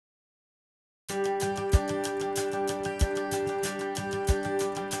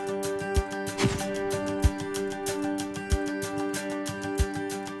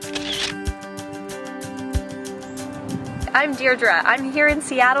I'm Deirdre. I'm here in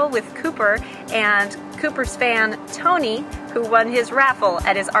Seattle with Cooper and Cooper's fan Tony, who won his raffle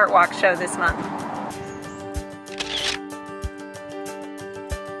at his Art Walk show this month.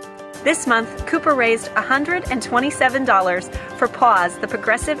 This month, Cooper raised $127 for PAWS, the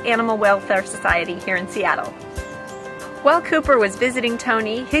Progressive Animal Welfare Society here in Seattle. While Cooper was visiting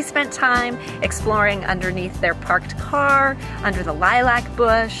Tony, he spent time exploring underneath their parked car, under the lilac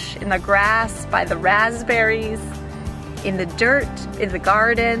bush, in the grass, by the raspberries, in the dirt, in the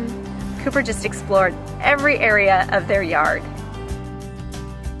garden. Cooper just explored every area of their yard.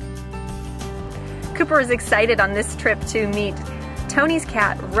 Cooper was excited on this trip to meet Tony's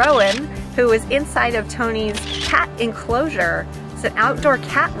cat, Rowan, who was inside of Tony's cat enclosure. It's an outdoor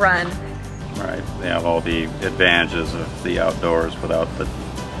cat run. Right, they have all the advantages of the outdoors without the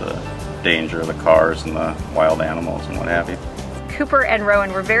danger of the cars and the wild animals and what have you. Cooper and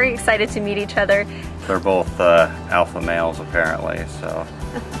Rowan were very excited to meet each other. They're both alpha males apparently, so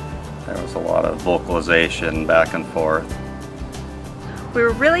there was a lot of vocalization back and forth. We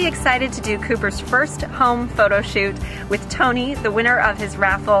were really excited to do Cooper's first home photo shoot with Tony, the winner of his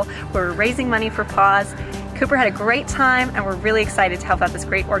raffle. We were raising money for PAWS. Cooper had a great time and we're really excited to help out this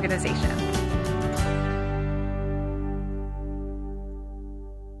great organization.